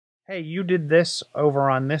hey, you did this over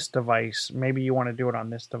on this device. Maybe you want to do it on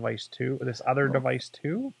this device too, this other device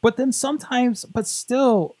too. But then sometimes, but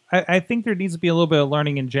still, I think there needs to be a little bit of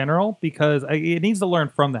learning in general, because it needs to learn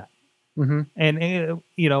from that. Mm-hmm. And,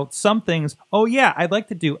 you know, some things, oh, yeah, I'd like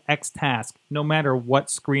to do X task no matter what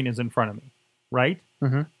screen is in front of me, right?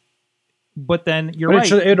 Mm-hmm. But then you're right.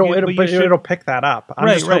 It'll pick that up. I'm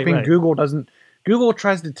just hoping Google doesn't. Google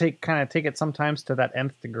tries to take it sometimes to that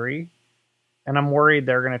nth degree, and I'm worried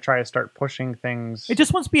they're going to try to start pushing things. It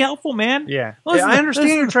just wants to be helpful, man. Yeah, listen, I understand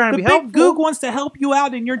you're trying to be helpful. The big Goog wants to help you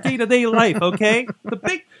out in your day-to-day life, okay? The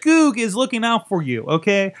big Goog is looking out for you,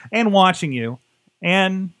 okay, and watching you,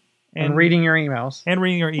 and reading your emails,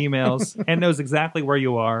 and knows exactly where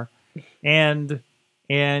you are, and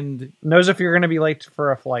knows if you're going to be late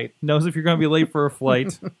for a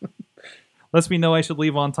flight. Lets me know I should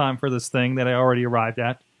leave on time for this thing that I already arrived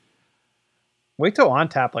at. Wait till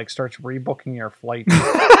OnTap starts rebooking your flight.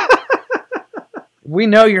 We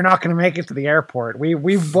know you're not going to make it to the airport.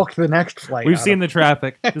 We've booked the next flight. We've seen the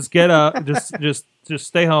traffic. Just get up. just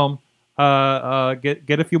stay home.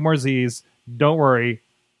 Get a few more Z's. Don't worry.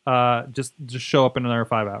 Just show up in another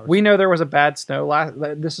 5 hours. We know there was a bad snow last.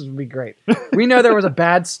 This would be great. We know there was a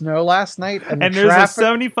bad snow last night, and there's a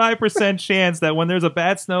 75% chance that when there's a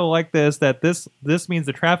bad snow like this, that this means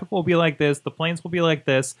the traffic will be like this, the planes will be like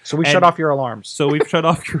this. So we shut off your alarms. So we've shut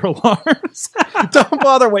off your alarms. Don't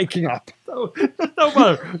bother waking up. Don't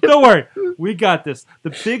bother. Don't worry. We got this. The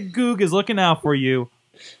big Goog is looking out for you.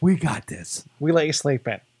 We got this. We let you sleep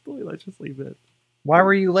in. We let you sleep in. Why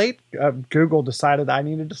were you late? Google decided I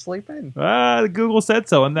needed to sleep in. Google said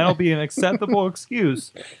so, and that'll be an acceptable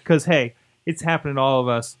excuse. Because, hey, it's happening to all of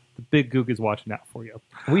us. The big Goog is watching out for you.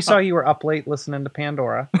 We saw you were up late listening to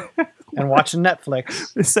Pandora and watching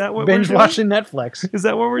Netflix. Is that what binge watching Netflix? Is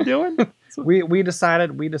that what we're doing? we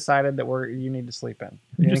decided that you need to sleep in.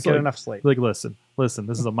 You didn't get enough sleep. Like, listen. This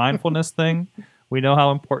is a mindfulness thing. We know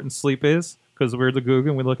how important sleep is, because we're the Goog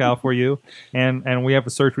and we look out for you, and we have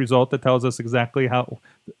a search result that tells us exactly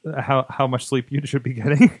how much sleep you should be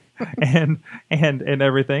getting, and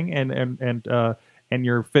everything, and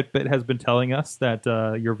your Fitbit has been telling us that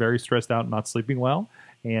you're very stressed out and not sleeping well,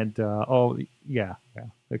 and it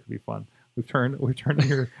could be fun. We've turned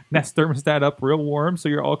your Nest thermostat up real warm, so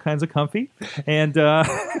you're all kinds of comfy, and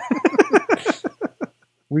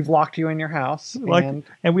we've locked you in your house,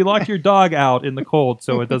 and we locked your dog out in the cold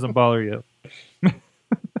so it doesn't bother you.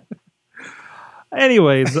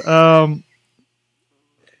 Anyways, and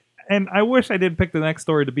I wish I did pick the next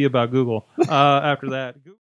story to be about Google after that.